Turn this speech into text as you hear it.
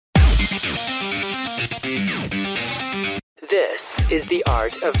This is The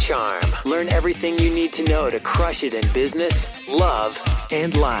Art of Charm. Learn everything you need to know to crush it in business, love,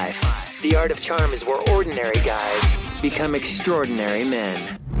 and life. The Art of Charm is where ordinary guys become extraordinary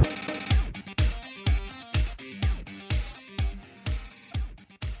men.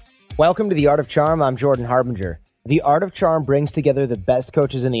 Welcome to The Art of Charm. I'm Jordan Harbinger. The Art of Charm brings together the best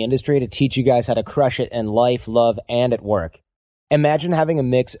coaches in the industry to teach you guys how to crush it in life, love, and at work. Imagine having a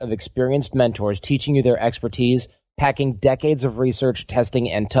mix of experienced mentors teaching you their expertise, packing decades of research, testing,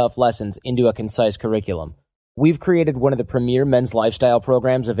 and tough lessons into a concise curriculum. We've created one of the premier men's lifestyle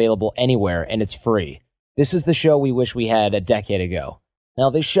programs available anywhere, and it's free. This is the show we wish we had a decade ago. Now,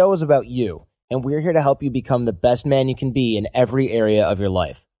 this show is about you, and we're here to help you become the best man you can be in every area of your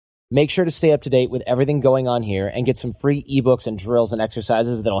life. Make sure to stay up to date with everything going on here and get some free ebooks and drills and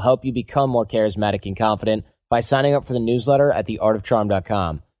exercises that'll help you become more charismatic and confident by signing up for the newsletter at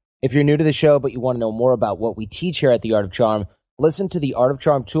theartofcharm.com. If you're new to the show but you want to know more about what we teach here at The Art of Charm, listen to the Art of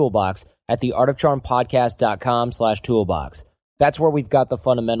Charm Toolbox at theartofcharmpodcast.com/toolbox. That's where we've got the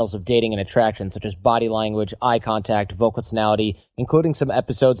fundamentals of dating and attraction, such as body language, eye contact, vocal tonality, including some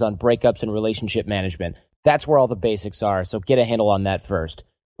episodes on breakups and relationship management. That's where all the basics are, so get a handle on that first.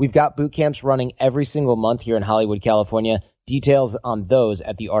 We've got boot camps running every single month here in Hollywood, California. Details on those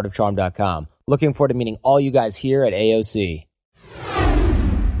at theartofcharm.com. Looking forward to meeting all you guys here at AOC.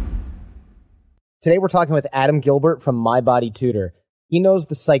 Today we're talking with Adam Gilbert from My Body Tutor. He knows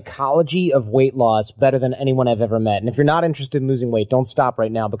the psychology of weight loss better than anyone I've ever met. And if you're not interested in losing weight, don't stop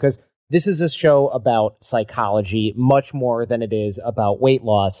right now, because this is a show about psychology much more than it is about weight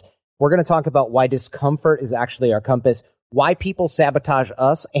loss. We're going to talk about why discomfort is actually our compass, why people sabotage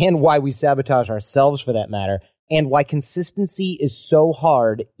us, and why we sabotage ourselves for that matter, and why consistency is so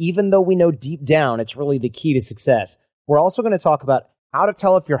hard, even though we know deep down it's really the key to success. We're also going to talk about how to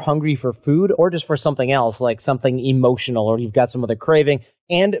tell if you're hungry for food or just for something else, like something emotional or you've got some other craving,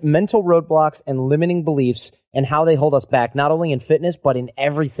 and mental roadblocks and limiting beliefs and how they hold us back, not only in fitness, but in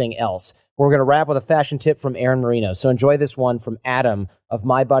everything else. We're going to wrap with a fashion tip from Aaron Marino. So enjoy this one from Adam of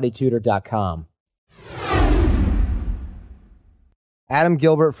MyBodyTutor.com. Adam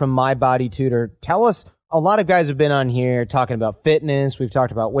Gilbert from My Body Tutor. Tell us, a lot of guys have been on here talking about fitness. We've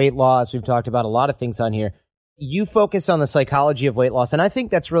talked about weight loss. We've talked about a lot of things on here. You focus on the psychology of weight loss, and I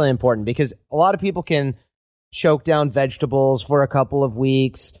think that's really important because a lot of people can choke down vegetables for a couple of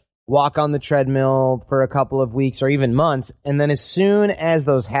weeks, walk on the treadmill for a couple of weeks or even months, and then as soon as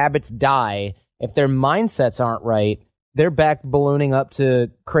those habits die, if their mindsets aren't right, they're back ballooning up to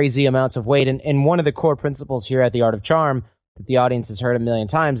crazy amounts of weight. And one of the core principles here at The Art of Charm that the audience has heard a million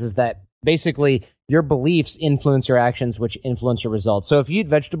times is that basically your beliefs influence your actions, which influence your results. So if you eat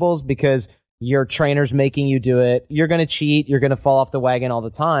vegetables because your trainer's making you do it, you're going to cheat, you're going to fall off the wagon all the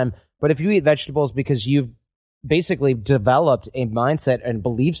time. But if you eat vegetables because you've basically developed a mindset and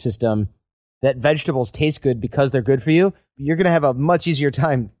belief system that vegetables taste good because they're good for you, you're going to have a much easier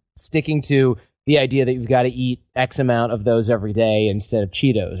time sticking to the idea that you've got to eat X amount of those every day instead of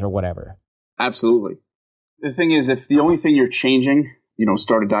Cheetos or whatever. Absolutely. The thing is, if the only thing you're changing,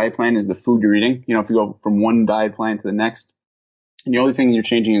 start a diet plan is the food you're eating. If you go from one diet plan to the next, and the only thing you're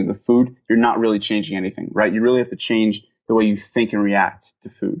changing is the food, you're not really changing anything, right? You really have to change the way you think and react to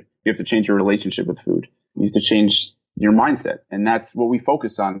food. You have to change your relationship with food. You have to change your mindset. And that's what we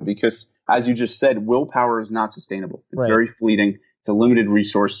focus on because, as you just said, willpower is not sustainable. It's very fleeting. It's a limited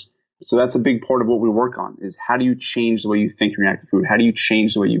resource. So that's a big part of what we work on is how do you change the way you think and react to food? How do you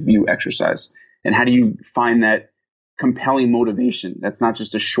change the way you view exercise? And how do you find that compelling motivation that's not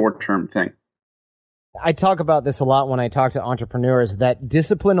just a short-term thing? I talk about this a lot when I talk to entrepreneurs, that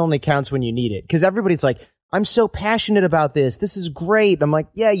discipline only counts when you need it. Because everybody's like, I'm so passionate about this. This is great. I'm like,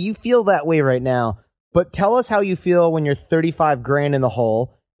 yeah, you feel that way right now. But tell us how you feel when you're 35 grand in the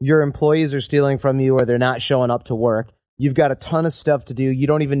hole, your employees are stealing from you or they're not showing up to work. You've got a ton of stuff to do. You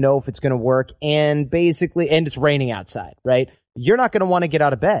don't even know if it's going to work. And it's raining outside, right? You're not going to want to get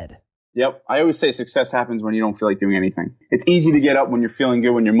out of bed. Yep. I always say success happens when you don't feel like doing anything. It's easy to get up when you're feeling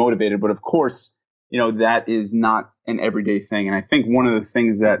good, when you're motivated. But of course, that is not an everyday thing. And I think one of the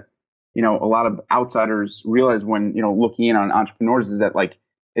things that, a lot of outsiders realize when, looking in on entrepreneurs is that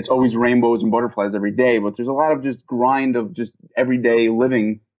it's always rainbows and butterflies every day, but there's a lot of just grind of just everyday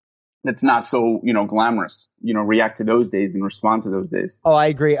living that's not so, glamorous. React to those days and respond to those days. Oh, I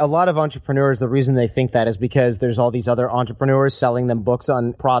agree. A lot of entrepreneurs, the reason they think that is because there's all these other entrepreneurs selling them books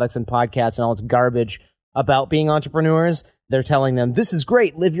on products and podcasts and all this garbage about being entrepreneurs. They're telling them, this is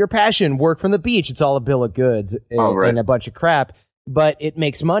great, live your passion, work from the beach. It's all a bill of goods and a bunch of crap. but it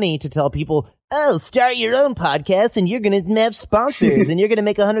makes money to tell people, oh, start your own podcast and you're going to have sponsors and you're going to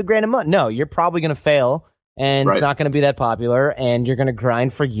make $100,000 a month. No, you're probably going to fail and it's not going to be that popular and you're going to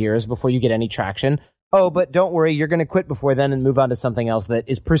grind for years before you get any traction. Oh, but don't worry, you're going to quit before then and move on to something else that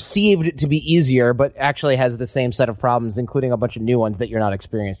is perceived to be easier, but actually has the same set of problems, including a bunch of new ones that you're not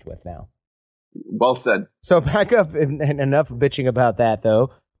experienced with now. Well said. So back up, and enough bitching about that,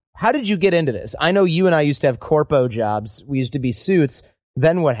 though. How did you get into this? I know you and I used to have corpo jobs. We used to be suits.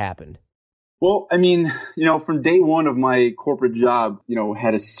 Then what happened? Well, I mean, from day one of my corporate job,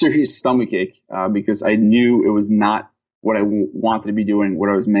 had a serious stomachache because I knew it was not what I wanted to be doing, what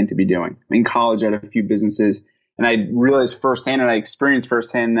I was meant to be doing. In college, I had a few businesses, and I realized firsthand and I experienced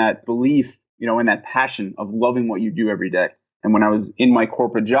firsthand that belief, and that passion of loving what you do every day. And when I was in my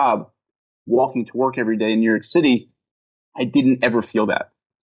corporate job, walking to work every day in New York City, I didn't ever feel that.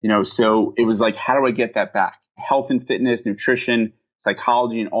 So it was like, how do I get that back? Health and fitness, nutrition,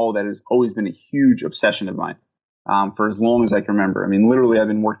 psychology, and all that has always been a huge obsession of mine for as long as I can remember. I mean, literally, I've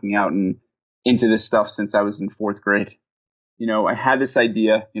been working out and into this stuff since I was in 4th grade. I had this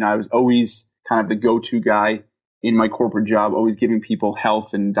idea, I was always kind of the go-to guy in my corporate job, always giving people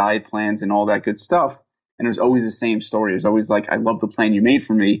health and diet plans and all that good stuff. And it was always the same story. It was always like, I love the plan you made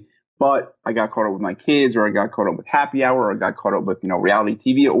for me, but I got caught up with my kids, or I got caught up with happy hour, or I got caught up with, reality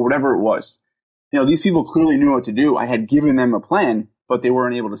TV or whatever it was. These people clearly knew what to do. I had given them a plan, but they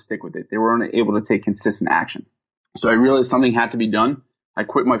weren't able to stick with it. They weren't able to take consistent action. So I realized something had to be done. I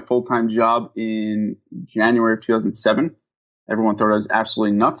quit my full-time job in January of 2007. Everyone thought I was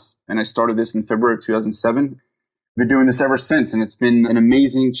absolutely nuts. And I started this in February of 2007. I've been doing this ever since. And it's been an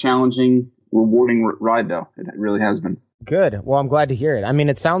amazing, challenging, rewarding ride, though. It really has been. Good. Well, I'm glad to hear it. I mean,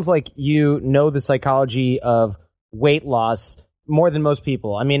 it sounds like you know the psychology of weight loss more than most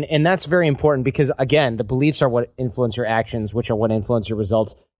people. I mean, and that's very important because, again, the beliefs are what influence your actions, which are what influence your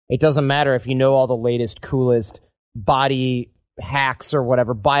results. It doesn't matter if you know all the latest, coolest body hacks or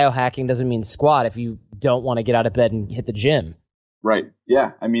whatever. Biohacking doesn't mean squat if you don't want to get out of bed and hit the gym. Right.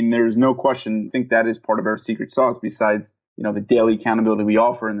 Yeah. I mean, there's no question. I think that is part of our secret sauce besides, the daily accountability we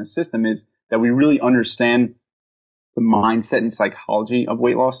offer in the system is that we really understand the mindset and psychology of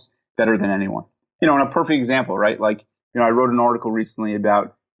weight loss better than anyone. And a perfect example, right? Like, I wrote an article recently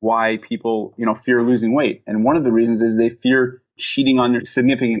about why people, fear losing weight. And one of the reasons is they fear cheating on their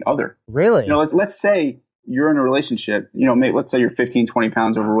significant other. Really? Let's say you're in a relationship, let's say you're 15, 20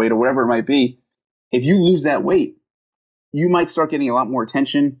 pounds overweight or whatever it might be. If you lose that weight, you might start getting a lot more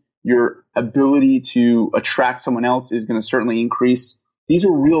attention. Your ability to attract someone else is going to certainly increase. These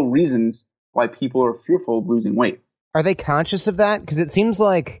are real reasons why people are fearful of losing weight. Are they conscious of that? Because it seems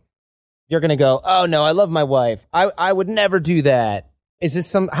like you're going to go, oh, no, I love my wife. I would never do that. Is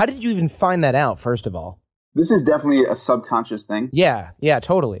this how did you even find that out, first of all? This is definitely a subconscious thing. Yeah,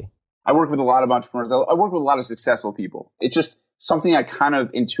 totally. I work with a lot of entrepreneurs. I work with a lot of successful people. It's just something I kind of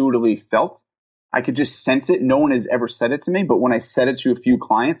intuitively felt. I could just sense it. No one has ever said it to me, but when I said it to a few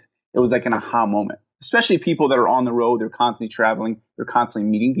clients, it was like an aha moment. Especially people that are on the road, they're constantly traveling, they're constantly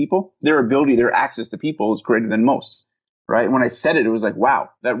meeting people. Their ability, their access to people is greater than most, right? When I said it, it was like, wow,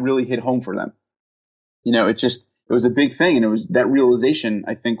 that really hit home for them. It was a big thing. And it was that realization,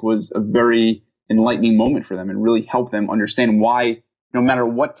 I think, was a very enlightening moment for them and really helped them understand why, no matter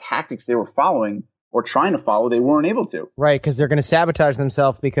what tactics they were following or trying to follow, they weren't able to. Right, because they're going to sabotage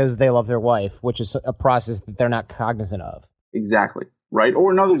themselves because they love their wife, which is a process that they're not cognizant of. Exactly. Right.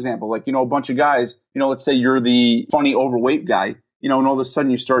 Or another example, like, a bunch of guys, let's say you're the funny overweight guy, and all of a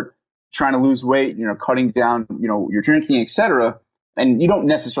sudden you start trying to lose weight, cutting down, your drinking, etc. And you don't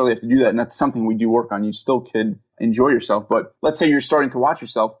necessarily have to do that. And that's something we do work on. You still could enjoy yourself. But let's say you're starting to watch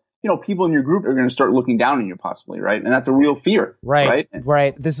yourself, people in your group are going to start looking down on you possibly. Right. And that's a real fear. Right.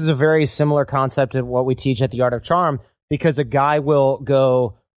 This is a very similar concept of what we teach at the Art of Charm, because a guy will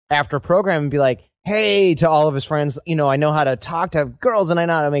go after a program and be like, hey, to all of his friends, I know how to talk to girls and I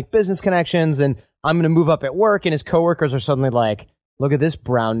know how to make business connections and I'm going to move up at work. And his coworkers are suddenly like, look at this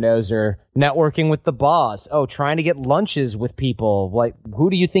brown noser networking with the boss. Oh, trying to get lunches with people. Like, who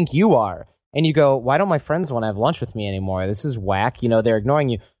do you think you are? And you go, why don't my friends want to have lunch with me anymore? This is whack. They're ignoring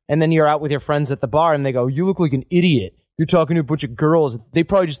you. And then you're out with your friends at the bar and they go, you look like an idiot. You're talking to a bunch of girls. They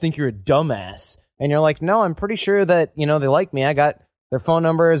probably just think you're a dumbass. And you're like, no, I'm pretty sure that, they like me. I got their phone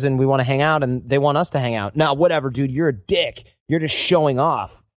numbers and we want to hang out and they want us to hang out. Now, whatever, dude, you're a dick. You're just showing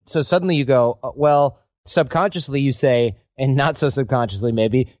off. So suddenly you go, well, subconsciously you say, and not so subconsciously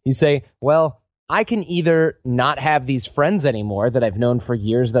maybe, you say, well, I can either not have these friends anymore that I've known for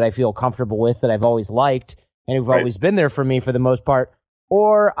years that I feel comfortable with, that I've always liked and who've always been there for me for the most part,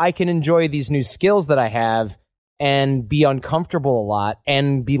 or I can enjoy these new skills that I have and be uncomfortable a lot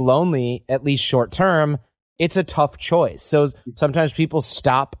and be lonely, at least short term, it's a tough choice. So sometimes people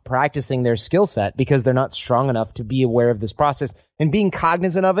stop practicing their skill set because they're not strong enough to be aware of this process. And being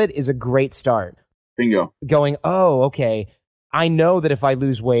cognizant of it is a great start. Bingo. Going, oh, okay, I know that if I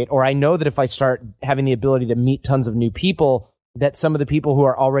lose weight, or I know that if I start having the ability to meet tons of new people, that some of the people who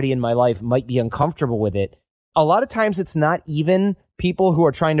are already in my life might be uncomfortable with it. A lot of times it's not even people who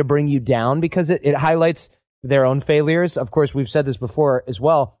are trying to bring you down, because it highlights their own failures. Of course, we've said this before as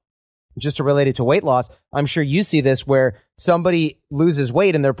well, just to relate it to weight loss. I'm sure you see this where somebody loses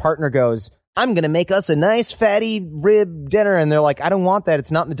weight and their partner goes, I'm going to make us a nice fatty rib dinner. And they're like, I don't want that.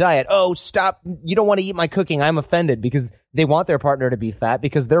 It's not in the diet. Oh, stop. You don't want to eat my cooking. I'm offended, because they want their partner to be fat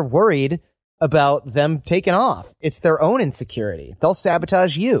because they're worried about them taking off. It's their own insecurity. They'll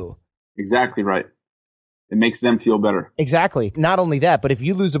sabotage you. Exactly right. It makes them feel better. Exactly. Not only that, but if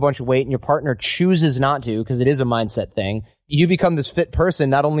you lose a bunch of weight and your partner chooses not to, because it is a mindset thing, you become this fit person.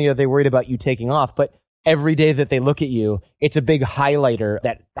 Not only are they worried about you taking off, but every day that they look at you, it's a big highlighter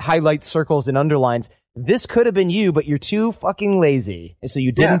that highlights, circles, and underlines. This could have been you, but you're too fucking lazy. And so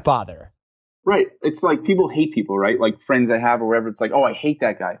you didn't bother. Right. It's like people hate people, right? Like friends I have or whatever. It's like, oh, I hate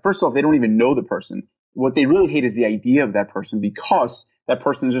that guy. First off, they don't even know the person. What they really hate is the idea of that person, because that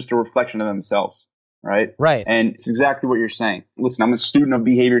person is just a reflection of themselves. Right. Right. And it's exactly what you're saying. Listen, I'm a student of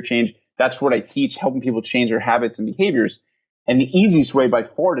behavior change. That's what I teach, helping people change their habits and behaviors. And the easiest way by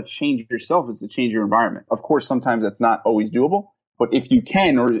far to change yourself is to change your environment. Of course, sometimes that's not always doable, but if you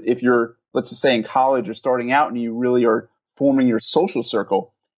can, or if you're, let's just say in college or starting out and you really are forming your social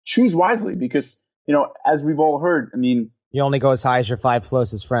circle, choose wisely, because, you know, as we've all heard, I mean, you only go as high as your 5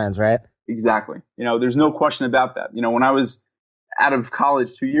 closest friends, right? Exactly. You know, there's no question about that. You know, when I was out of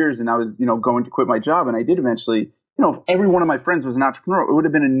college 2 years and I was, you know, going to quit my job, and I did eventually, you know, if every one of my friends was an entrepreneur, it would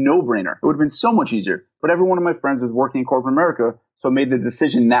have been a no-brainer. It would have been so much easier. But every one of my friends was working in corporate America, so it made the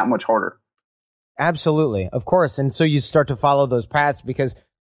decision that much harder. Absolutely. Of course. And so you start to follow those paths because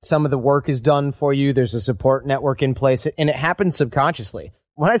some of the work is done for you. There's a support network in place, and it happens subconsciously.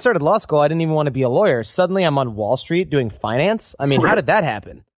 When I started law school, I didn't even want to be a lawyer. Suddenly I'm on Wall Street doing finance. I mean, how did that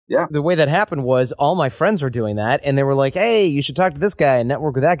happen? Yeah. The way that happened was all my friends were doing that, and they were like, hey, you should talk to this guy and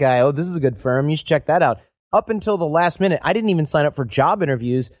network with that guy. Oh, this is a good firm. You should check that out. Up until the last minute, I didn't even sign up for job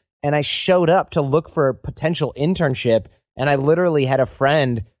interviews, and I showed up to look for a potential internship, and I literally had a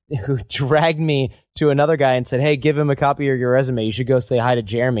friend who dragged me to another guy and said, hey, give him a copy of your resume. You should go say hi to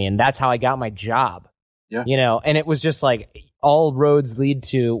Jeremy. And that's how I got my job. Yeah. You know, and it was just like all roads lead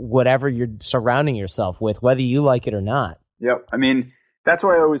to whatever you're surrounding yourself with, whether you like it or not. Yep. I mean, that's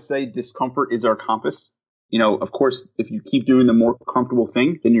why I always say discomfort is our compass. You know, of course, if you keep doing the more comfortable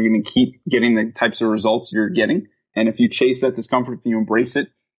thing, then you're going to keep getting the types of results you're getting. And if you chase that discomfort, if you embrace it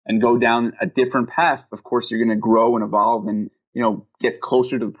and go down a different path, of course, you're going to grow and evolve and, you know, get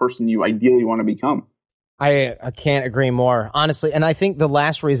closer to the person you ideally want to become. I can't agree more, honestly. And I think the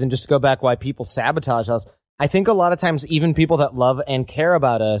last reason, just to go back why people sabotage us, I think a lot of times even people that love and care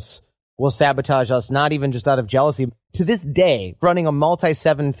about us will sabotage us, not even just out of jealousy. To this day, running a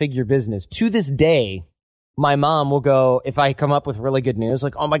multi-7-figure business, to this day, my mom will go, if I come up with really good news,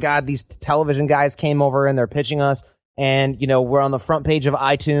 like, oh my God, these television guys came over and they're pitching us, and, you know, we're on the front page of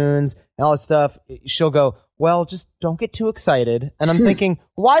iTunes and all this stuff. She'll go, well, just don't get too excited. And I'm thinking,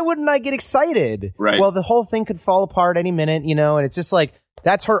 why wouldn't I get excited? Right. Well, the whole thing could fall apart any minute, you know, and it's just like,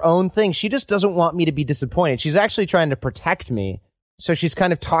 that's her own thing. She just doesn't want me to be disappointed. She's actually trying to protect me. So she's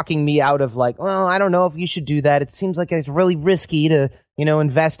kind of talking me out of like, well, I don't know if you should do that. It seems like it's really risky to, you know,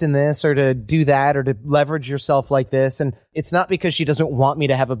 invest in this or to do that or to leverage yourself like this. And it's not because she doesn't want me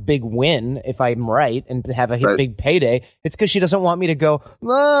to have a big win if I'm right and have a big payday. It's because she doesn't want me to go,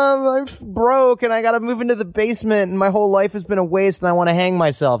 Mom, I'm broke and I got to move into the basement and my whole life has been a waste and I want to hang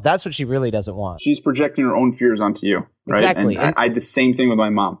myself. That's what she really doesn't want. She's projecting her own fears onto you. Right? Exactly. And I did the same thing with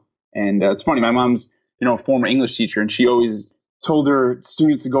my mom. And it's funny. My mom's, you know, a former English teacher, and she always told her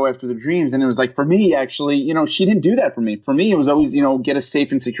students to go after their dreams. And it was like, for me, actually, you know, she didn't do that for me. For me, it was always, you know, get a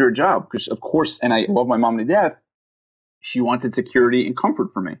safe and secure job. Because, of course, and I love my mom to death, she wanted security and comfort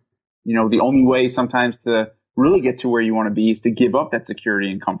for me. You know, the only way sometimes to really get to where you want to be is to give up that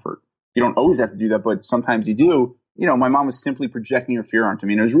security and comfort. You don't always have to do that, but sometimes you do. You know, my mom was simply projecting her fear onto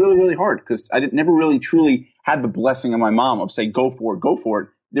me. And it was really, really hard because I never really truly had the blessing of my mom of saying, go for it, go for it.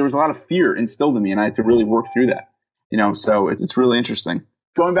 There was a lot of fear instilled in me, and I had to really work through that. You know, so it's really interesting.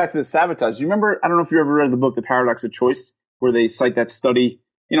 Going back to the sabotage, you remember, I don't know if you ever read the book, The Paradox of Choice, where they cite that study,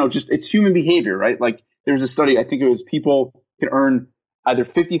 you know, just it's human behavior, right? Like there was a study, I think it was people could earn either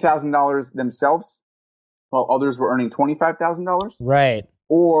 $50,000 themselves while others were earning $25,000. Right.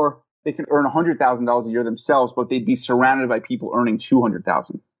 Or they can earn $100,000 a year themselves, but they'd be surrounded by people earning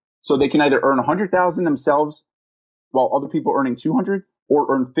 $200,000. So they can either earn $100,000 themselves while other people are earning 200, or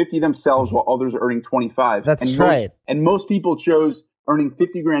earn 50 themselves while others are earning 25. That's right. And most people chose earning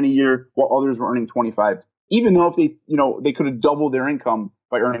 50 grand a year while others were earning 25, even though if they could have doubled their income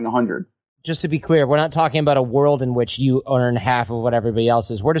by earning 100. Just to be clear, we're not talking about a world in which you earn half of what everybody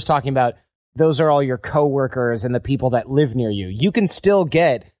else is. We're just talking about those are all your coworkers and the people that live near you. You can still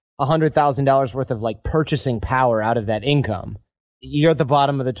get $100,000 worth of like purchasing power out of that income. You're at the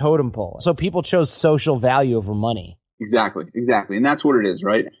bottom of the totem pole. So people chose social value over money. Exactly. And that's what it is,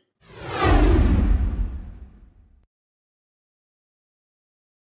 right?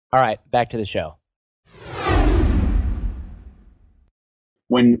 All right, back to the show.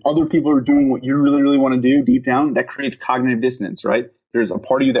 When other people are doing what you really, really want to do deep down, that creates cognitive dissonance, right? There's a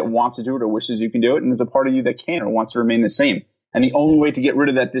part of you that wants to do it or wishes you can do it, and there's a part of you that can't or wants to remain the same. And the only way to get rid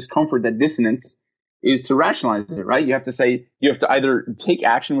of that discomfort, that dissonance, is to rationalize it, right? You have to either take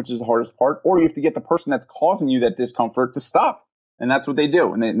action, which is the hardest part, or you have to get the person that's causing you that discomfort to stop. And that's what they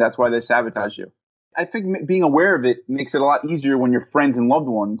do. And that's why they sabotage you. I think being aware of it makes it a lot easier when your friends and loved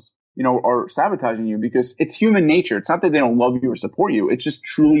ones, are sabotaging you, because it's human nature. It's not that they don't love you or support you. It's just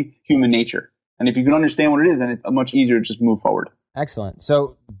truly human nature. And if you can understand what it is, then it's much easier to just move forward. Excellent.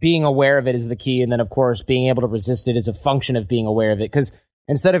 So being aware of it is the key. And then, of course, being able to resist it is a function of being aware of it. Because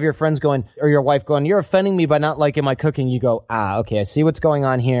instead of your friends going, or your wife going, you're offending me by not liking my cooking, you go, okay, I see what's going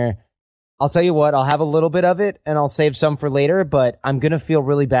on here. I'll tell you what, I'll have a little bit of it and I'll save some for later, but I'm going to feel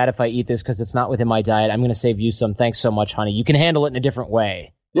really bad if I eat this because it's not within my diet. I'm going to save you some. Thanks so much, honey. You can handle it in a different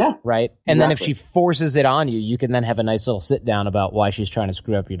way. Yeah. Right? And then if she forces it on you, you can then have a nice little sit down about why she's trying to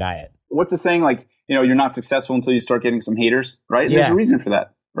screw up your diet. What's the saying? Like, you're not successful until you start getting some haters, right? Yeah. There's a reason for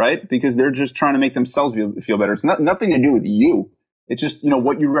that, right? Because they're just trying to make themselves feel better. It's nothing to do with you. It's just,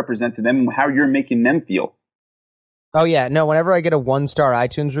 what you represent to them and how you're making them feel. Oh, yeah. No, whenever I get a 1-star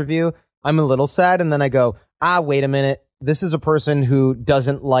iTunes review, I'm a little sad. And then I go, wait a minute. This is a person who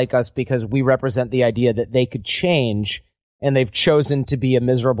doesn't like us because we represent the idea that they could change and they've chosen to be a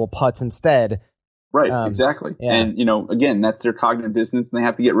miserable putz instead. Right, exactly. Yeah. And, again, that's their cognitive dissonance and they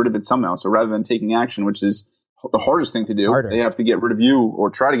have to get rid of it somehow. So rather than taking action, which is the hardest thing to do, they have to get rid of you or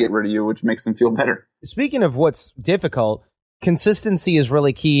try to get rid of you, which makes them feel better. Speaking of what's difficult, consistency is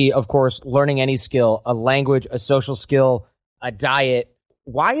really key. Of course, learning any skill, a language, a social skill, a diet.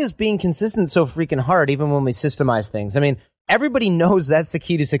 Why is being consistent so freaking hard, even when we systemize things? I mean, everybody knows that's the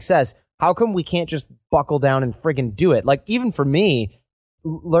key to success. How come we can't just buckle down and friggin' do it? Like, even for me,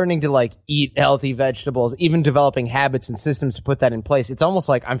 learning to eat healthy vegetables, even developing habits and systems to put that in place, it's almost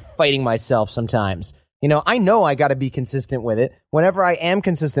like I'm fighting myself sometimes. I know I got to be consistent with it. Whenever I am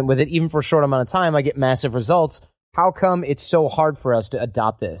consistent with it, even for a short amount of time, I get massive results. How come it's so hard for us to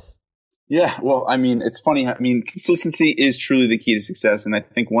adopt this? Yeah, well, it's funny. Consistency is truly the key to success. And I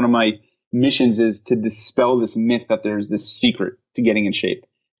think one of my missions is to dispel this myth that there's this secret to getting in shape.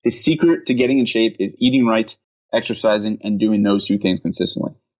 The secret to getting in shape is eating right, exercising, and doing those two things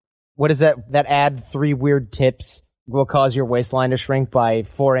consistently. What is that? That add 3 weird tips will cause your waistline to shrink by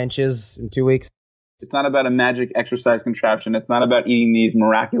 4 inches in 2 weeks? It's not about a magic exercise contraption. It's not about eating these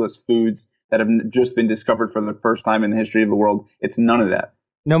miraculous foods that have just been discovered for the first time in the history of the world. It's none of that.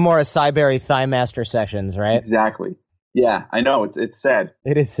 No more acai berry thigh master sessions, right? Exactly. Yeah, I know. It's sad.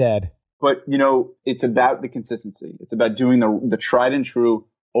 It is sad. But, it's about the consistency. It's about doing the tried and true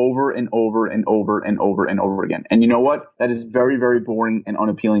over and over and over and over and over again. And you know what? That is very, very boring and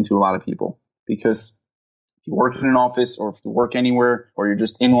unappealing to a lot of people, because if you work in an office or if you work anywhere or you're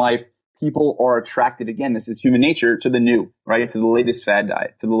just in life, people are attracted, again, this is human nature, to the new, right? To the latest fad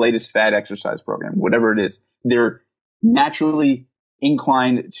diet, to the latest fad exercise program, whatever it is. They're naturally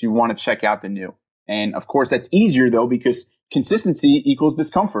inclined to want to check out the new. And of course, that's easier though, because consistency equals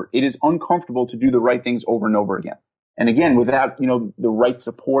discomfort. It is uncomfortable to do the right things over and over again. And again, without, the right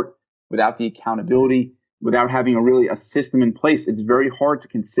support, without the accountability, without having a system in place, it's very hard to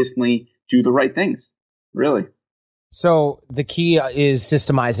consistently do the right things. Really. So the key is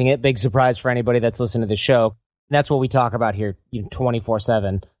systemizing it. Big surprise for anybody that's listening to the show. And that's what we talk about here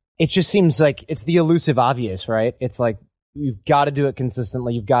 24/7. It just seems like it's the elusive obvious, right? It's like you've got to do it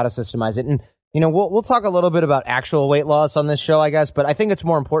consistently. You've got to systemize it. And, we'll talk a little bit about actual weight loss on this show, I guess. But I think it's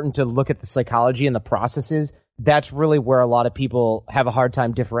more important to look at the psychology and the processes. That's really where a lot of people have a hard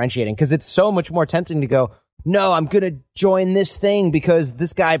time differentiating, because it's so much more tempting to go, no, I'm going to join this thing because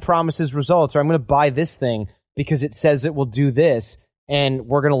this guy promises results, or I'm going to buy this thing because it says it will do this. And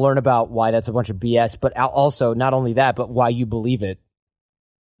we're going to learn about why that's a bunch of BS, but also not only that, but why you believe it.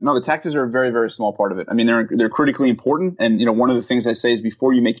 No, the tactics are a very, very small part of it. I mean, they're critically important. And, one of the things I say is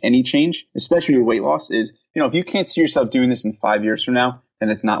before you make any change, especially with weight loss, is, if you can't see yourself doing this in 5 years from now, then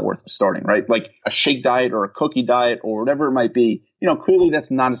it's not worth starting, right? Like a shake diet or a cookie diet or whatever it might be, clearly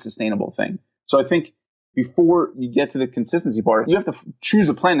that's not a sustainable thing. So I think before you get to the consistency part, you have to choose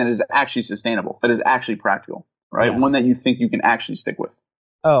a plan that is actually sustainable, that is actually practical, right? Yes. One that you think you can actually stick with.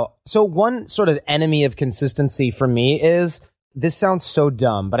 Oh, so one sort of enemy of consistency for me is, this sounds so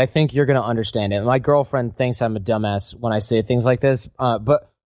dumb, but I think you're going to understand it. My girlfriend thinks I'm a dumbass when I say things like this.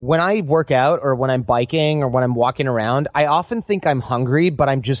 But when I work out or when I'm biking or when I'm walking around, I often think I'm hungry, but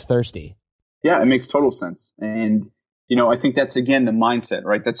I'm just thirsty. Yeah, it makes total sense. And, I think that's, again, the mindset,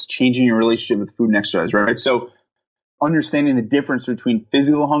 right? That's changing your relationship with food and exercise, right? So understanding the difference between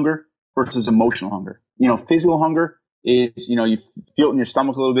physical hunger versus emotional hunger. Physical hunger is, you feel it in your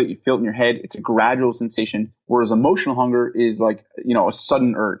stomach a little bit, you feel it in your head. It's a gradual sensation. Whereas emotional hunger is like, a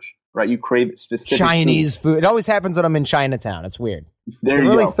sudden urge, right? You crave specific Chinese food. It always happens when I'm in Chinatown. It's weird. They're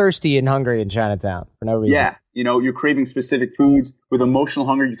really thirsty and hungry in Chinatown for no reason. Yeah. You're craving specific foods. With emotional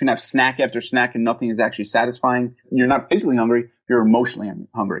hunger, you can have snack after snack and nothing is actually satisfying. You're not physically hungry. You're emotionally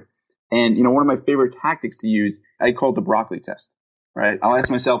hungry. And, one of my favorite tactics to use, I call it the broccoli test, right? I'll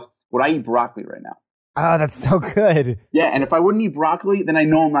ask myself, would I eat broccoli right now? Oh, that's so good. Yeah, and if I wouldn't eat broccoli, then I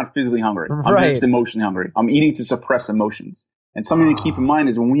know I'm not physically hungry. Right. I'm just emotionally hungry. I'm eating to suppress emotions. And something to keep in mind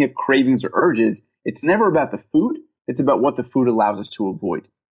is when we have cravings or urges, it's never about the food. It's about what the food allows us to avoid.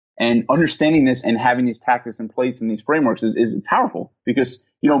 And understanding this and having these tactics in place and these frameworks is powerful because,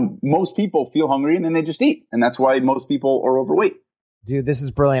 most people feel hungry and then they just eat. And that's why most people are overweight. Dude, this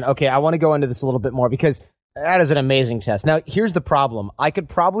is brilliant. Okay, I want to go into this a little bit more because that is an amazing test. Now, here's the problem. I could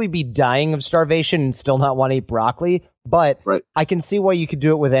probably be dying of starvation and still not want to eat broccoli, but right. I can see why you could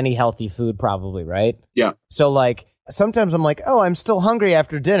do it with any healthy food probably, right? Yeah. So, sometimes I'm like, oh, I'm still hungry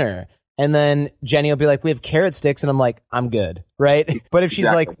after dinner. And then Jenny will be like, we have carrot sticks. And I'm like, I'm good, right? But if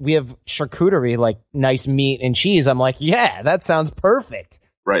she's like, we have charcuterie, like nice meat and cheese, I'm like, yeah, that sounds perfect.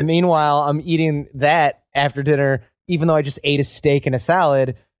 Right. Meanwhile, I'm eating that after dinner, even though I just ate a steak and a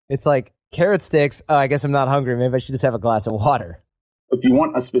salad. It's like, carrot sticks, I guess I'm not hungry. Maybe I should just have a glass of water. If you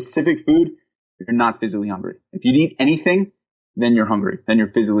want a specific food, you're not physically hungry. If you eat anything, then you're hungry. Then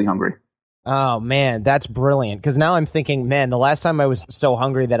you're physically hungry. Oh, man, that's brilliant. Because now I'm thinking, man, the last time I was so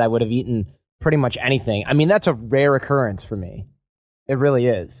hungry that I would have eaten pretty much anything. I mean, that's a rare occurrence for me. It really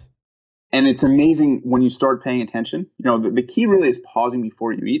is. And it's amazing when you start paying attention. The key really is pausing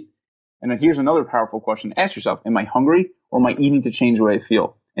before you eat. And here's another powerful question. Ask yourself, am I hungry or am I eating to change the way I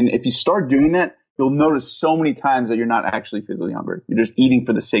feel? And if you start doing that, you'll notice so many times that you're not actually physically hungry. You're just eating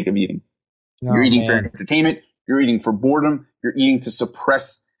for the sake of eating. You're eating for entertainment. You're eating for boredom. You're eating to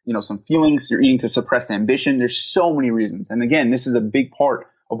suppress, some feelings. You're eating to suppress ambition. There's so many reasons. And again, this is a big part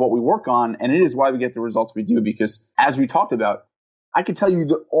of what we work on. And it is why we get the results we do. Because as we talked about, I could tell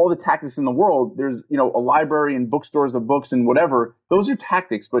you all the tactics in the world. There's, a library and bookstores of books and whatever. Those are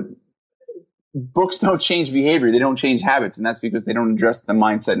tactics, but books don't change behavior. They don't change habits. And that's because they don't address the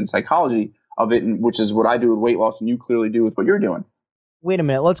mindset and psychology of it, which is what I do with weight loss and you clearly do with what you're doing. Wait a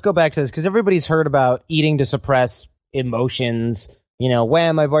minute. Let's go back to this because everybody's heard about eating to suppress emotions.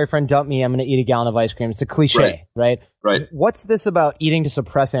 Wham, my boyfriend dumped me, I'm going to eat a gallon of ice cream. It's a cliche, right? Right. What's this about eating to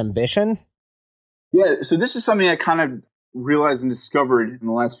suppress ambition? Yeah, so this is something I kind of realized and discovered in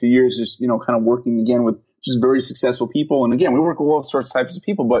the last few years, just, kind of working again with just very successful people. And again, we work with all sorts of types of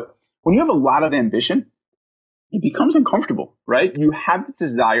people, but when you have a lot of ambition, it becomes uncomfortable, right? You have this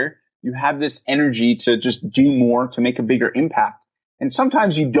desire, you have this energy to just do more, to make a bigger impact. And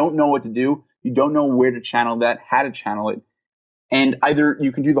sometimes you don't know what to do. You don't know where to channel that, how to channel it. And either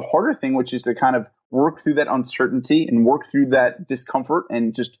you can do the harder thing, which is to kind of work through that uncertainty and work through that discomfort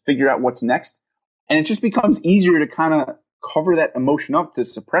and just figure out what's next. And it just becomes easier to kind of cover that emotion up, to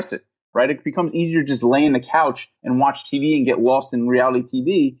suppress it, right? It becomes easier to just lay on the couch and watch TV and get lost in reality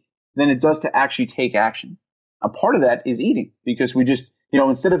TV than it does to actually take action. A part of that is eating, because we just,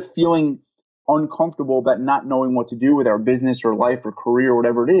 instead of feeling uncomfortable about not knowing what to do with our business or life or career or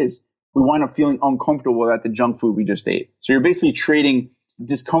whatever it is, we wind up feeling uncomfortable about the junk food we just ate. So you're basically trading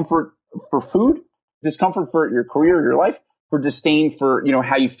discomfort for food, discomfort for your career or your life, for disdain for,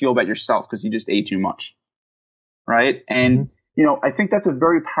 how you feel about yourself because you just ate too much. Right. And, I think that's a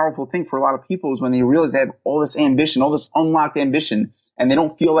very powerful thing for a lot of people, is when they realize they have all this ambition, all this unlocked ambition, and they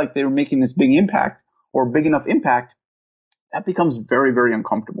don't feel like they're making this big impact or big enough impact, that becomes very, very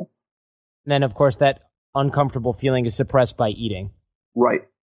uncomfortable. And then, of course, that uncomfortable feeling is suppressed by eating. Right.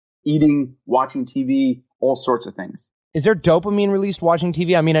 Eating, watching TV, all sorts of things. Is there dopamine released watching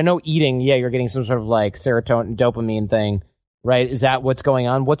TV? I mean, I know eating, you're getting some sort of like serotonin dopamine thing. right? Is that what's going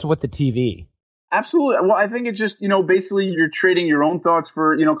on? What's with the TV? Absolutely. Well, I think it's just, basically you're trading your own thoughts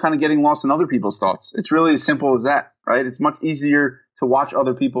for, kind of getting lost in other people's thoughts. It's really as simple as that, right? It's much easier to watch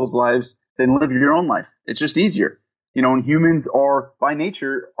other people's lives than live your own life. It's just easier. And humans are, by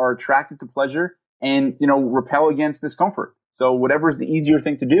nature, are attracted to pleasure and, repel against discomfort. So whatever is the easier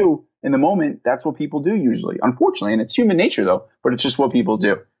thing to do in the moment, that's what people do usually, unfortunately. And it's human nature, though, but it's just what people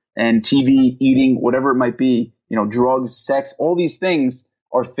do. And TV, eating, whatever it might be, drugs, sex, all these things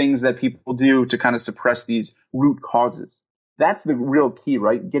are things that people do to kind of suppress these root causes. That's the real key,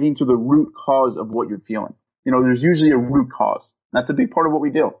 right? Getting to the root cause of what you're feeling. There's usually a root cause. That's a big part of what we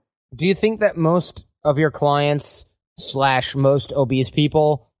do. Do you think that most of your clients / most obese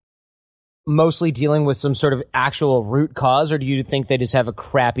people mostly dealing with some sort of actual root cause, or do you think they just have a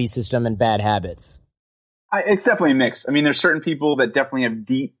crappy system and bad habits? It's definitely a mix. I mean, there's certain people that definitely have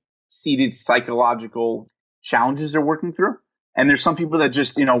deep-seated psychological challenges they're working through. And there's some people that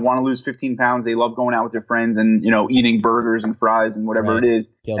just, want to lose 15 pounds. They love going out with their friends and, eating burgers and fries and whatever it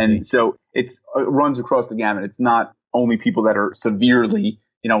is. Guilty. And so it runs across the gamut. It's not only people that are severely,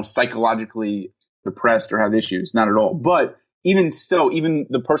 psychologically depressed or have issues. Not at all. But even so, even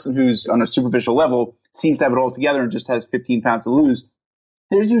the person who's on a superficial level seems to have it all together and just has 15 pounds to lose.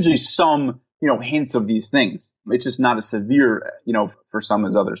 There's usually some, hints of these things. It's just not as severe, for some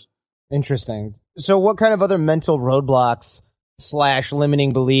as others. Interesting. So what kind of other mental roadblocks /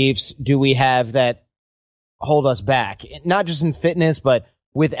 limiting beliefs do we have that hold us back? Not just in fitness, but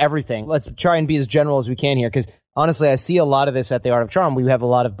with everything. Let's try and be as general as we can here, because honestly, I see a lot of this at the Art of Charm. We have a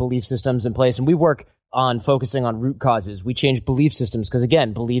lot of belief systems in place, and we work on focusing on root causes. We change belief systems because,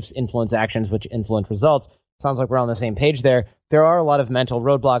 again, beliefs influence actions, which influence results. Sounds like we're on the same page there. There are a lot of mental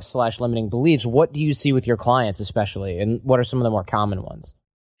roadblocks / limiting beliefs. What do you see with your clients especially, and what are some of the more common ones?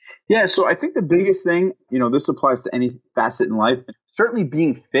 Yeah, so I think the biggest thing, this applies to any facet in life. Certainly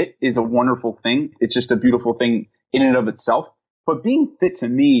being fit is a wonderful thing. It's just a beautiful thing in and of itself. But being fit to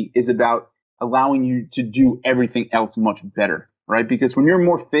me is about allowing you to do everything else much better, right? Because when you're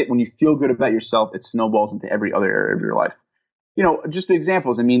more fit, when you feel good about yourself, it snowballs into every other area of your life. Just the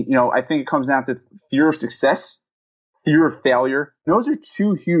examples. I mean, I think it comes down to fear of success, fear of failure. Those are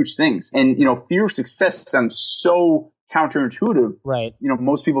two huge things. And, fear of success sounds so counterintuitive. Right.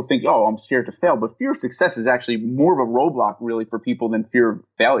 Most people think, oh, I'm scared to fail. But fear of success is actually more of a roadblock really for people than fear of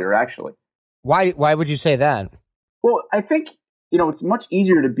failure, actually. Why would you say that? Well, I think, it's much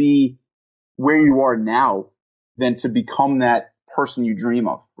easier to be where you are now than to become that person you dream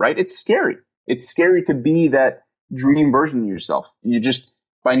of, right? It's scary. It's scary to be that dream version of yourself. You just,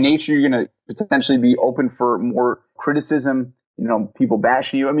 by nature, you're going to potentially be open for more criticism, people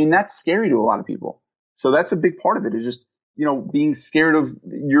bashing you. I mean, that's scary to a lot of people. So that's a big part of it is just, being scared of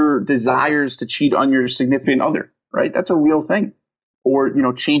your desires to cheat on your significant other, right? That's a real thing. Or,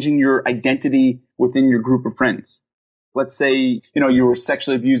 changing your identity within your group of friends. Let's say, you were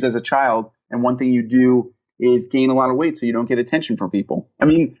sexually abused as a child and one thing you do is gain a lot of weight so you don't get attention from people. I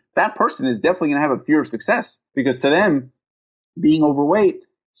mean, that person is definitely going to have a fear of success because to them, being overweight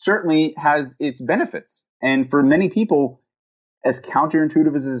certainly has its benefits. And for many people, as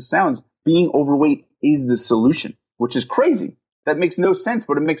counterintuitive as it sounds, being overweight is the solution, which is crazy. That makes no sense,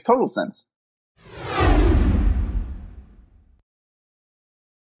 but it makes total sense.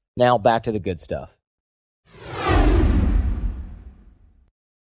 Now back to the good stuff.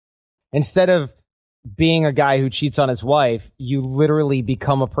 Instead of being a guy who cheats on his wife, you literally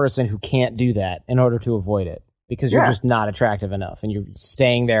become a person who can't do that in order to avoid it because you're just not attractive enough and you're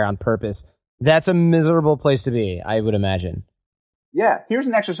staying there on purpose. That's a miserable place to be, I would imagine. Yeah. Here's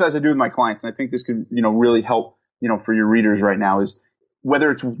an exercise I do with my clients, and I think this could, really help, for your readers right now is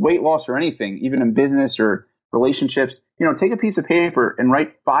whether it's weight loss or anything, even in business or relationships, take a piece of paper and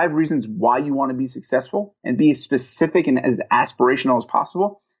write 5 reasons why you want to be successful and be as specific and as aspirational as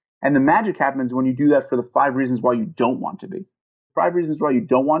possible. And the magic happens when you do that for the 5 reasons why you don't want to be. 5 reasons why you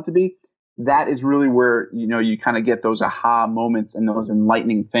don't want to be. That is really where, you kind of get those aha moments and those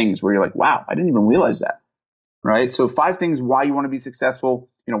enlightening things where you're like, wow, I didn't even realize that. Right. So 5 things why you want to be successful,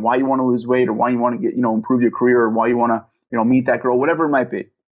 why you want to lose weight or why you want to get, improve your career or why you want to, meet that girl, whatever it might be.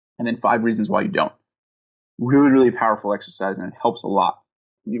 And then 5 reasons why you don't. Really, really powerful exercise and it helps a lot.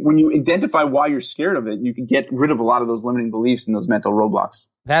 When you identify why you're scared of it, you can get rid of a lot of those limiting beliefs and those mental roadblocks.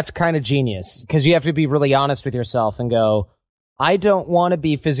 That's kind of genius because you have to be really honest with yourself and go, I don't want to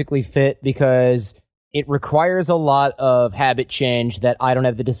be physically fit because it requires a lot of habit change that I don't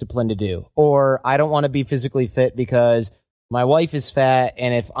have the discipline to do. Or I don't want to be physically fit because my wife is fat,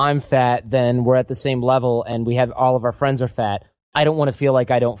 and if I'm fat, then we're at the same level and we have all of our friends are fat. I don't want to feel like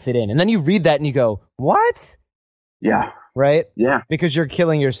I don't fit in. And then you read that and you go, what? Yeah. right? Yeah. Because you're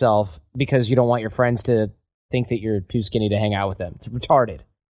killing yourself because you don't want your friends to think that you're too skinny to hang out with them. It's retarded.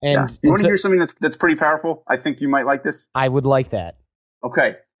 And You want to hear something that's pretty powerful? I think you might like this. I would like that.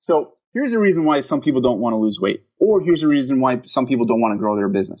 Okay. So here's the reason why some people don't want to lose weight, or here's the reason why some people don't want to grow their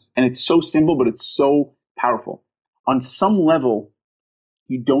business. And it's so simple, but it's so powerful. On some level,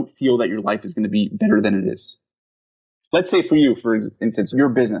 you don't feel that your life is going to be better than it is. Let's say for you, for instance, your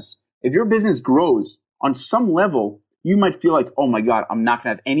business. If your business grows, on some level, you might feel like, oh my God, I'm not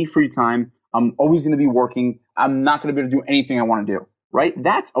going to have any free time. I'm always going to be working. I'm not going to be able to do anything I want to do, right?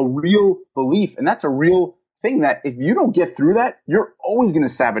 That's a real belief. And that's a real thing that if you don't get through that, you're always going to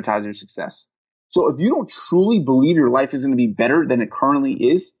sabotage your success. So if you don't truly believe your life is going to be better than it currently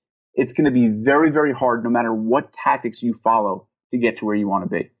is, it's going to be very, very hard no matter what tactics you follow to get to where you want to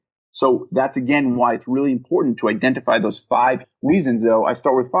be. So that's, again, why it's really important to identify those 5 reasons, though. I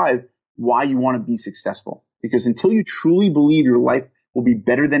start with 5, why you want to be successful. Because until you truly believe your life will be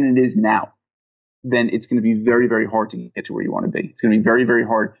better than it is now, then it's going to be very, very hard to get to where you want to be. It's going to be very, very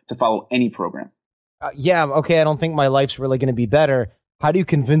hard to follow any program. Yeah, okay, I don't think my life's really going to be better. How do you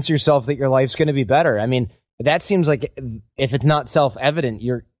convince yourself that your life's going to be better? I mean, that seems like if it's not self-evident,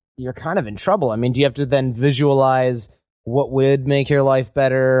 you're kind of in trouble. I mean, do you have to then visualize what would make your life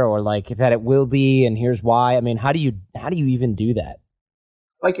better, or like that it will be, and here's why? I mean, how do you even do that?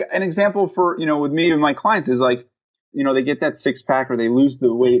 Like an example for, with me and my clients is like, they get that 6-pack, or they lose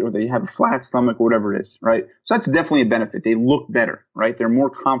the weight, or they have a flat stomach, or whatever it is, right? So that's definitely a benefit. They look better, right? They're more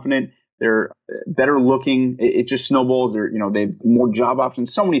confident. They're better looking. It just snowballs. They have more job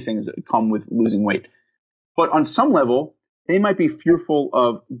options. So many things that come with losing weight. But on some level, they might be fearful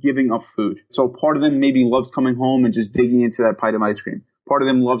of giving up food. So part of them maybe loves coming home and just digging into that pint of ice cream. Part of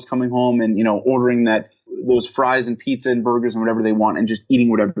them loves coming home and, ordering those fries and pizza and burgers and whatever they want and just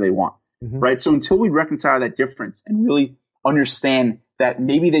eating whatever they want, right? So until we reconcile that difference and really understand that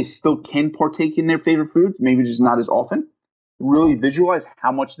maybe they still can partake in their favorite foods, maybe just not as often, really visualize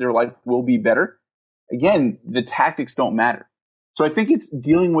how much their life will be better. Again, the tactics don't matter. So I think it's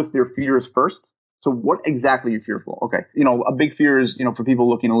dealing with their fears first. So what exactly are you fearful? Okay. A big fear is, for people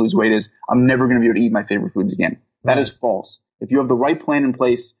looking to lose weight is I'm never going to be able to eat my favorite foods again. That is false. If you have the right plan in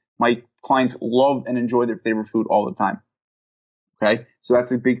place, my clients love and enjoy their favorite food all the time. Okay. So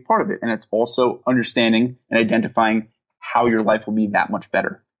that's a big part of it. And it's also understanding and identifying how your life will be that much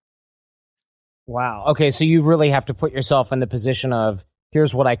better. Wow. Okay, so you really have to put yourself in the position of,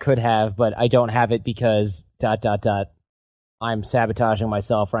 here's what I could have, but I don't have it because ... I'm sabotaging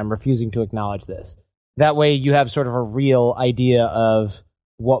myself, or I'm refusing to acknowledge this. That way you have sort of a real idea of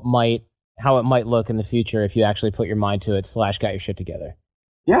how it might look in the future if you actually put your mind to it / got your shit together.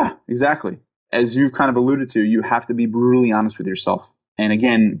 Yeah, exactly. As you've kind of alluded to, you have to be brutally honest with yourself. And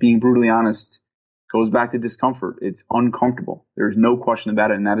again, being brutally honest goes back to discomfort. It's uncomfortable. There's no question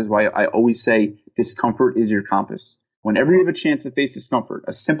about it. And that is why I always say discomfort is your compass. Whenever you have a chance to face discomfort,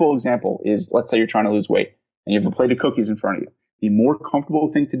 a simple example is, let's say you're trying to lose weight and you have a plate of cookies in front of you. The more comfortable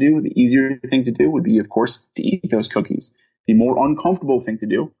thing to do, the easier thing to do would be, of course, to eat those cookies. The more uncomfortable thing to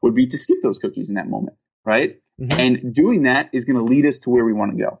do would be to skip those cookies in that moment, right? Mm-hmm. And doing that is going to lead us to where we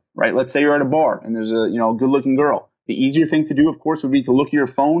want to go, right? Let's say you're at a bar and there's a good-looking girl. The easier thing to do, of course, would be to look at your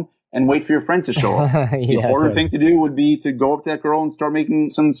phone and wait for your friends to show up. The harder thing to do would be to go up to that girl and start making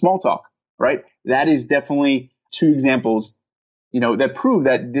some small talk, right? That is definitely 2 examples, that prove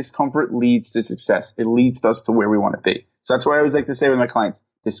that discomfort leads to success. It leads us to where we want to be. So that's why I always like to say with my clients,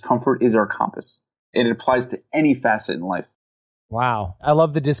 discomfort is our compass. And it applies to any facet in life. Wow. I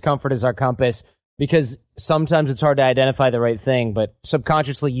love the discomfort is our compass, because sometimes it's hard to identify the right thing, but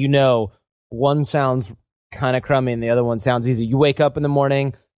subconsciously, one sounds kind of crummy and the other one sounds easy. You wake up in the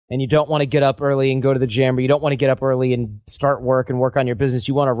morning and you don't want to get up early and go to the gym, or you don't want to get up early and start work and work on your business.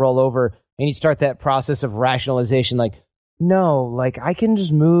 You want to roll over and you start that process of rationalization. Like, no, like I can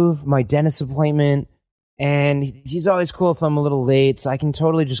just move my dentist appointment, and he's always cool if I'm a little late. So I can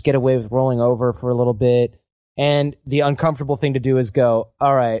totally just get away with rolling over for a little bit. And the uncomfortable thing to do is go,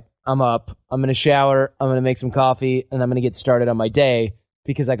 all right, I'm up. I'm going to shower. I'm going to make some coffee, and I'm going to get started on my day,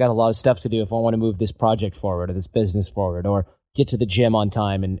 because I got a lot of stuff to do if I want to move this project forward or this business forward, or get to the gym on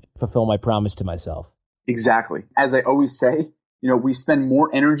time and fulfill my promise to myself. Exactly. As I always say, we spend more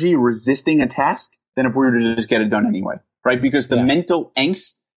energy resisting a task than if we were to just get it done anyway, right? Because the mental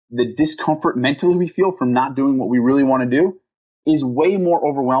angst, the discomfort mentally we feel from not doing what we really want to do is way more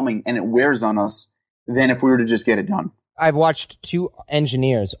overwhelming, and it wears on us than if we were to just get it done. I've watched 2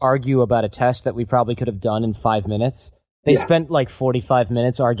 engineers argue about a test that we probably could have done in 5 minutes. They spent like 45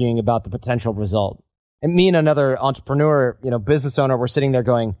 minutes arguing about the potential result. And me and another entrepreneur, business owner, were sitting there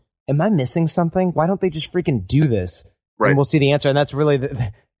going, am I missing something? Why don't they just freaking do this? And we'll see the answer. And that's really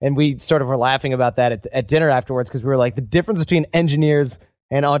and we sort of were laughing about that at dinner afterwards, because we were like, the difference between engineers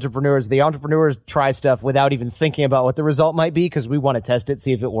and entrepreneurs, the entrepreneurs try stuff without even thinking about what the result might be, because we want to test it,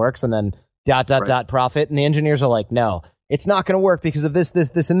 see if it works, and then dot profit. And the engineers are like, no, it's not going to work because of this,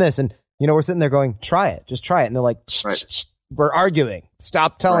 and this. And, we're sitting there going, try it, just try it. And they're like, we're arguing.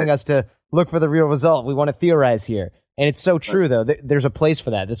 Stop telling us to look for the real result. We want to theorize here. And it's so true, though. There's a place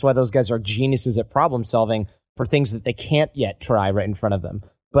for that. That's why those guys are geniuses at problem solving for things that they can't yet try right in front of them.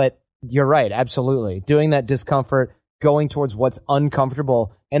 But you're right, absolutely. Doing that discomfort, going towards what's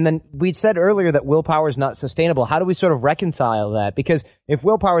uncomfortable. And then we said earlier that willpower is not sustainable. How do we sort of reconcile that? Because if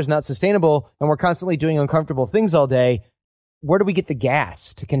willpower is not sustainable and we're constantly doing uncomfortable things all day, where do we get the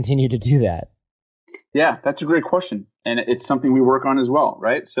gas to continue to do that? Yeah, that's a great question. And it's something we work on as well,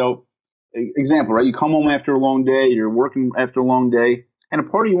 right? So, example, right? You come home after a long day, you're working after a long day, and a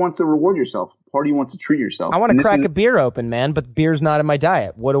part of you wants to reward yourself. A part of you wants to treat yourself. I want to crack a beer open, man, but beer's not in my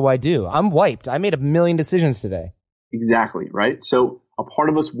diet. What do? I'm wiped. I made a million decisions today. Exactly, right? So a part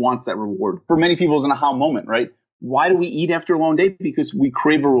of us wants that reward. For many people, it's an aha moment, right? Why do we eat after a long day? Because we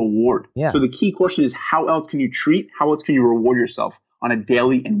crave a reward. Yeah. So the key question is, how else can you treat? How else can you reward yourself on a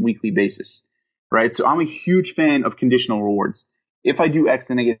daily and weekly basis, right? So I'm a huge fan of conditional rewards. If I do X,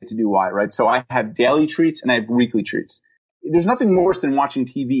 then I get to do Y, right? So I have daily treats and I have weekly treats. There's nothing worse than watching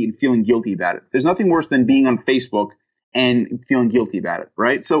TV and feeling guilty about it. There's nothing worse than being on Facebook and feeling guilty about it,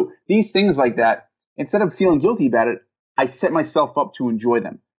 right? So these things like that, instead of feeling guilty about it, I set myself up to enjoy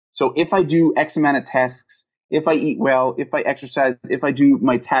them. So if I do X amount of tasks, if I eat well, if I exercise, if I do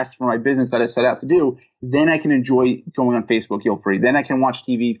my tasks for my business that I set out to do, then I can enjoy going on Facebook guilt-free. Then I can watch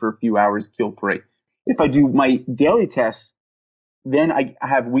TV for a few hours guilt-free. If I do my daily tasks, then I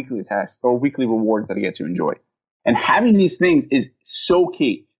have weekly tasks or weekly rewards that I get to enjoy. And having these things is so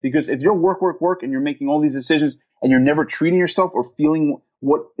key, because if you're work, and you're making all these decisions and you're never treating yourself or feeling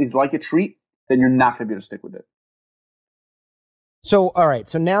what is like a treat, then you're not going to be able to stick with it. So, all right.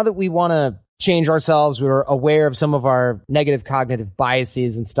 So now that we want to change ourselves, we're aware of some of our negative cognitive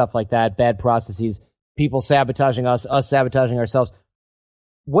biases and stuff like that, bad processes, people sabotaging us sabotaging ourselves.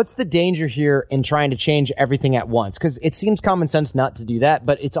 What's the danger here in trying to change everything at once? Because it seems common sense not to do that,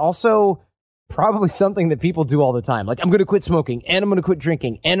 but it's also probably something that people do all the time. Like, I'm going to quit smoking, and I'm going to quit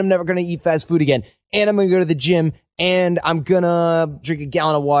drinking, and I'm never going to eat fast food again, and I'm going to go to the gym, and I'm going to drink a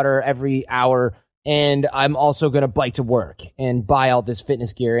gallon of water every hour, and I'm also going to bike to work and buy all this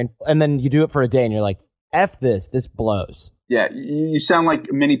fitness gear. And then you do it for a day, and you're like, F this blows. Yeah, you sound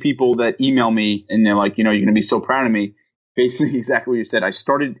like many people that email me, and they're like, you're going to be so proud of me. Basically, exactly what you said. I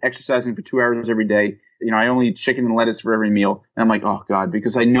started exercising for 2 hours every day. I only eat chicken and lettuce for every meal. And I'm like, oh, God,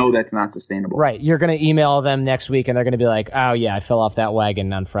 because I know that's not sustainable. Right. You're going to email them next week, and they're going to be like, oh, yeah, I fell off that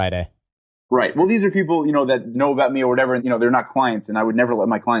wagon on Friday. Right. Well, these are people, that know about me or whatever. And, they're not clients, and I would never let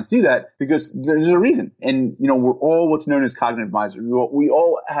my clients do that because there's a reason. And, we're all what's known as cognitive advisors. We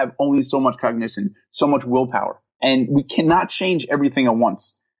all have only so much cognition, so much willpower. And we cannot change everything at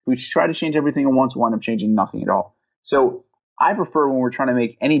once. If we try to change everything at once, we'll end up changing nothing at all. So I prefer, when we're trying to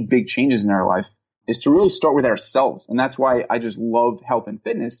make any big changes in our life, is to really start with ourselves. And that's why I just love health and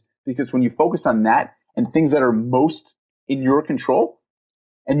fitness, because when you focus on that and things that are most in your control,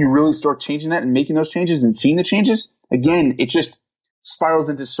 and you really start changing that and making those changes and seeing the changes, again, it just spirals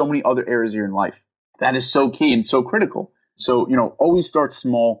into so many other areas of your life. That is so key and so critical. So, always start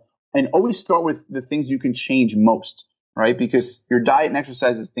small and always start with the things you can change most, right? Because your diet and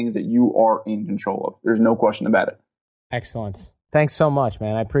exercise is things that you are in control of. There's no question about it. Excellent. Thanks so much,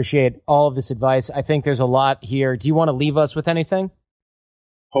 man. I appreciate all of this advice. I think there's a lot here. Do you want to leave us with anything?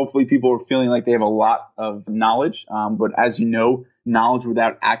 Hopefully people are feeling like they have a lot of knowledge. But as you know, knowledge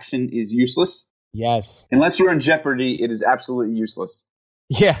without action is useless. Yes. Unless you're in Jeopardy, it is absolutely useless.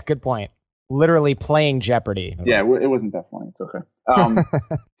 Yeah, good point. Literally playing Jeopardy. Yeah, it wasn't that funny. It's okay.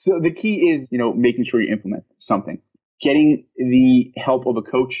 So the key is, making sure you implement something. Getting the help of a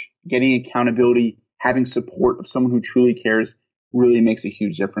coach, getting accountability, having support of someone who truly cares really makes a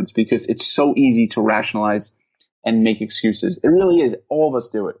huge difference, because it's so easy to rationalize and make excuses. It really is. All of us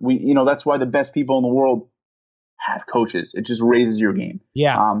do it. That's why the best people in the world have coaches. It just raises your game.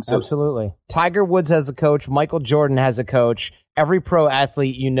 Yeah, absolutely. Tiger Woods has a coach. Michael Jordan has a coach. Every pro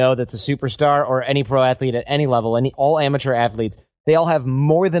athlete that's a superstar, or any pro athlete at any level, all amateur athletes, they all have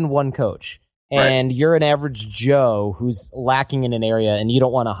more than one coach. And right. You're an average Joe who's lacking in an area, and you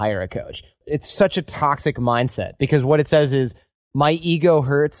don't want to hire a coach. It's such a toxic mindset, because what it says is, my ego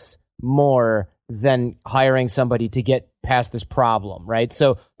hurts more than hiring somebody to get past this problem, right?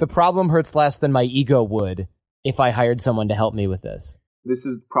 So the problem hurts less than my ego would if I hired someone to help me with this. this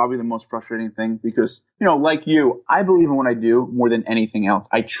is probably the most frustrating thing because, you know, like you, I believe in what I do more than anything else.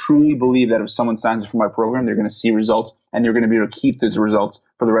 I truly believe that if someone signs up for my program, they're going to see results and they're going to be able to keep those results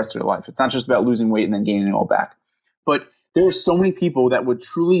for the rest of their life. It's not just about losing weight and then gaining it all back. But there are so many people that would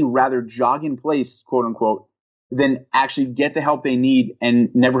truly rather jog in place, quote unquote, than actually get the help they need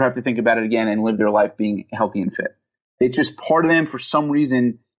and never have to think about it again and live their life being healthy and fit. It's just part of them for some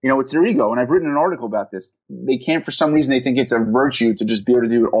reason. You know, it's their ego. And I've written an article about this. They can't, for some reason, they think it's a virtue to just be able to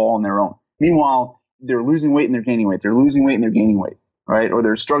do it all on their own. Meanwhile, they're losing weight and they're gaining weight. They're losing weight and they're gaining weight, right? Or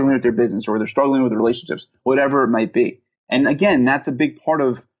they're struggling with their business or they're struggling with relationships, whatever it might be. And again, that's a big part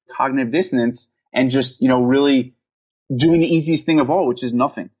of cognitive dissonance and just, you know, really doing the easiest thing of all, which is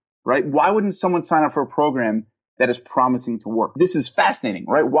nothing, right? Why wouldn't someone sign up for a program that is promising to work? This is fascinating,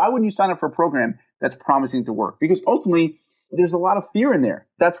 right? Why wouldn't you sign up for a program that's promising to work? Because ultimately, there's a lot of fear in there.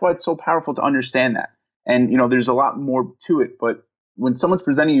 That's why it's so powerful to understand that. And, you know, there's a lot more to it. But when someone's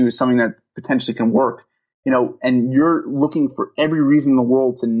presenting you with something that potentially can work, you know, and you're looking for every reason in the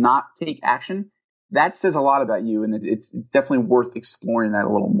world to not take action, that says a lot about you. And it's definitely worth exploring that a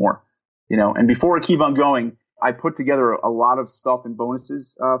little more, you know. And before I keep on going, I put together a lot of stuff and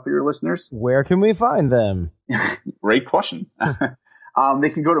bonuses for your listeners. Where can we find them? Great question. They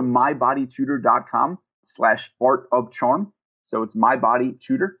can go to mybodytutor.com/art-of-charm. So it's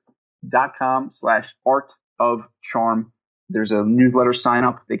mybodytutor.com/art-of-charm. There's a newsletter sign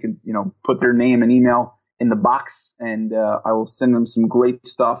up. They can, you know, put their name and email in the box, and I will send them some great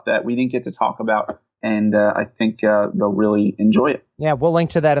stuff that we didn't get to talk about. And I think they'll really enjoy it. Yeah, we'll link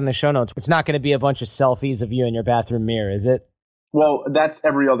to that in the show notes. It's not going to be a bunch of selfies of you in your bathroom mirror, is it? Well, that's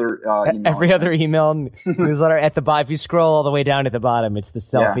every other email. Every other email newsletter at the bottom. If you scroll all the way down to the bottom, it's the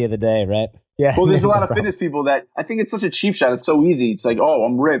selfie of the day, right? Yeah. Well, there's a lot of fitness people that I think it's such a cheap shot. It's so easy. It's like, oh,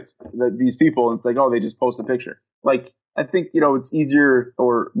 I'm ripped. These people, and it's like, oh, they just post a picture. Like, I think, you know, it's easier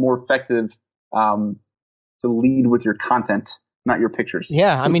or more effective to lead with your content, not your pictures.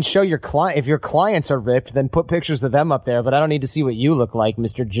 Yeah, I mean, show your client. If your clients are ripped, then put pictures of them up there. But I don't need to see what you look like,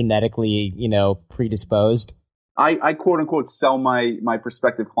 Mr. Genetically, you know, predisposed. I quote unquote sell my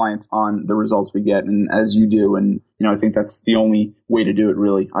prospective clients on the results we get, and as you do, and you know, I think that's the only way to do it.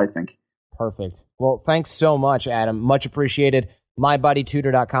 Really, I think. Perfect. Well, thanks so much, Adam. Much appreciated.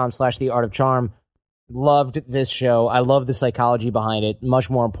 mybodytutor.com/theartofcharm. Loved this show. I love the psychology behind it.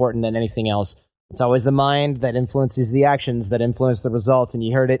 Much more important than anything else. It's always the mind that influences the actions that influence the results. And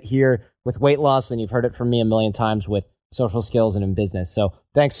you heard it here with weight loss, and you've heard it from me a million times with social skills and in business. So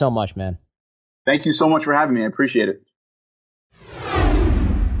thanks so much, man. Thank you so much for having me. I appreciate it.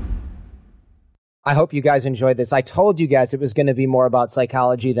 I hope you guys enjoyed this. I told you guys it was going to be more about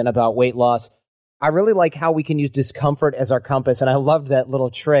psychology than about weight loss. I really like how we can use discomfort as our compass, and I loved that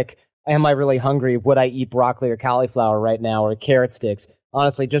little trick. Am I really hungry? Would I eat broccoli or cauliflower right now, or carrot sticks?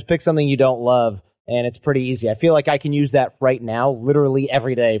 Honestly, just pick something you don't love, and it's pretty easy. I feel like I can use that right now, literally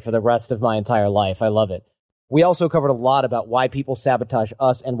every day for the rest of my entire life. I love it. We also covered a lot about why people sabotage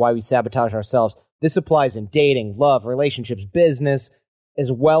us and why we sabotage ourselves. This applies in dating, love, relationships, business, as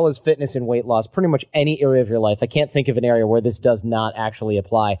well as fitness and weight loss, pretty much any area of your life. I can't think of an area where this does not actually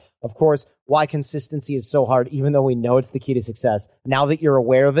apply. Of course, why consistency is so hard, even though we know it's the key to success. Now that you're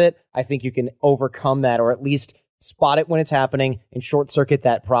aware of it, I think you can overcome that, or at least spot it when it's happening and short circuit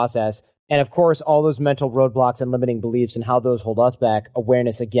that process. And of course, all those mental roadblocks and limiting beliefs and how those hold us back,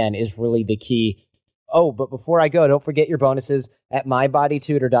 awareness, again, is really the key. Oh, but before I go, don't forget your bonuses at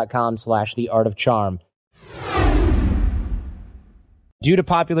mybodytutor.com/theartofcharm. Due to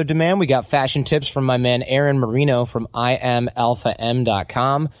popular demand, we got fashion tips from my man Aaron Marino from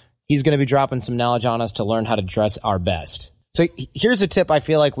IamAlphaM.com. He's going to be dropping some knowledge on us to learn how to dress our best. So here's a tip I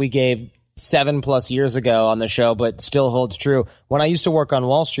feel like we gave 7+ years ago on the show, but still holds true. When I used to work on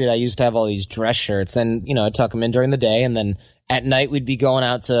Wall Street, I used to have all these dress shirts, and you know, I'd tuck them in during the day, and then at night we'd be going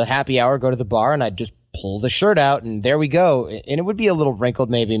out to happy hour, go to the bar, and I'd just pull the shirt out, and there we go. And it would be a little wrinkled,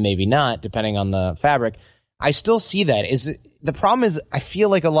 maybe not, depending on the fabric. I still see that. The problem is I feel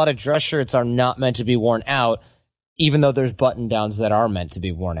like a lot of dress shirts are not meant to be worn out, even though there's button-downs that are meant to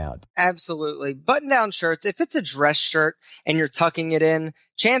be worn out. Absolutely. Button-down shirts, if it's a dress shirt and you're tucking it in,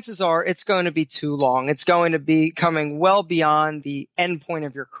 chances are it's going to be too long. It's going to be coming well beyond the end point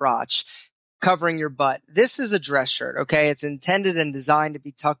of your crotch, covering your butt. This is a dress shirt, okay? It's intended and designed to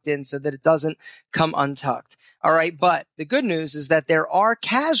be tucked in so that it doesn't come untucked. All right. But the good news is that there are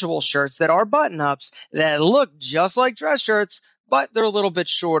casual shirts that are button-ups that look just like dress shirts, but they're a little bit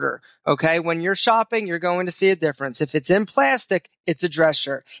shorter. Okay. When you're shopping, you're going to see a difference. If it's in plastic, it's a dress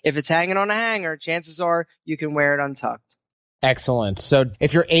shirt. If it's hanging on a hanger, chances are you can wear it untucked. Excellent. So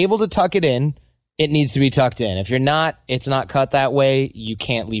if you're able to tuck it in, it needs to be tucked in. If you're not, it's not cut that way, you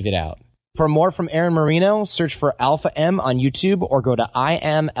can't leave it out. For more from Aaron Marino, search for Alpha M on YouTube or go to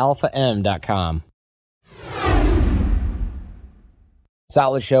IamAlphaM.com.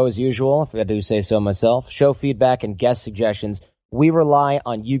 Solid show as usual, if I do say so myself. Show feedback and guest suggestions. We rely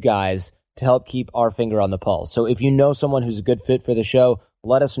on you guys to help keep our finger on the pulse. So if you know someone who's a good fit for the show,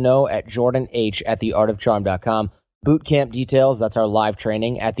 let us know at JordanH@theartofcharm.com. Boot camp details, that's our live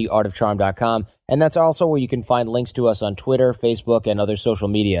training at theartofcharm.com. And that's also where you can find links to us on Twitter, Facebook, and other social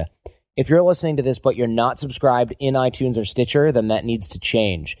media. If you're listening to this but you're not subscribed in iTunes or Stitcher, then that needs to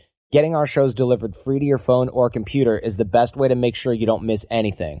change. Getting our shows delivered free to your phone or computer is the best way to make sure you don't miss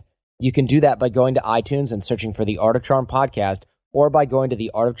anything. You can do that by going to iTunes and searching for the Art of Charm podcast, or by going to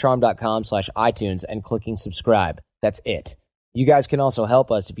theartofcharm.com/iTunes and clicking subscribe. That's it. You guys can also help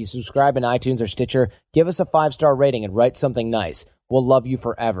us. If you subscribe in iTunes or Stitcher, give us a 5-star rating and write something nice. We'll love you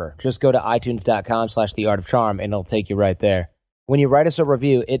forever. Just go to itunes.com/theartofcharm and it'll take you right there. When you write us a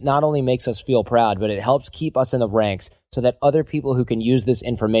review, it not only makes us feel proud, but it helps keep us in the ranks so that other people who can use this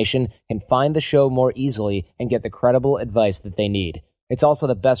information can find the show more easily and get the credible advice that they need. It's also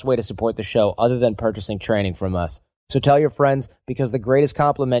the best way to support the show other than purchasing training from us. So tell your friends, because the greatest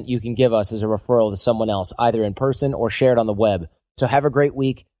compliment you can give us is a referral to someone else, either in person or shared on the web. So have a great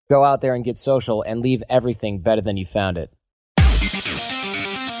week, go out there and get social, and leave everything better than you found it.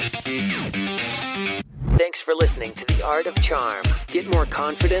 Thanks for listening to The Art of Charm. Get more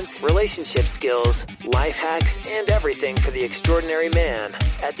confidence, relationship skills, life hacks, and everything for the extraordinary man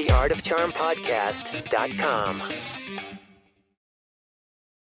at theartofcharmpodcast.com.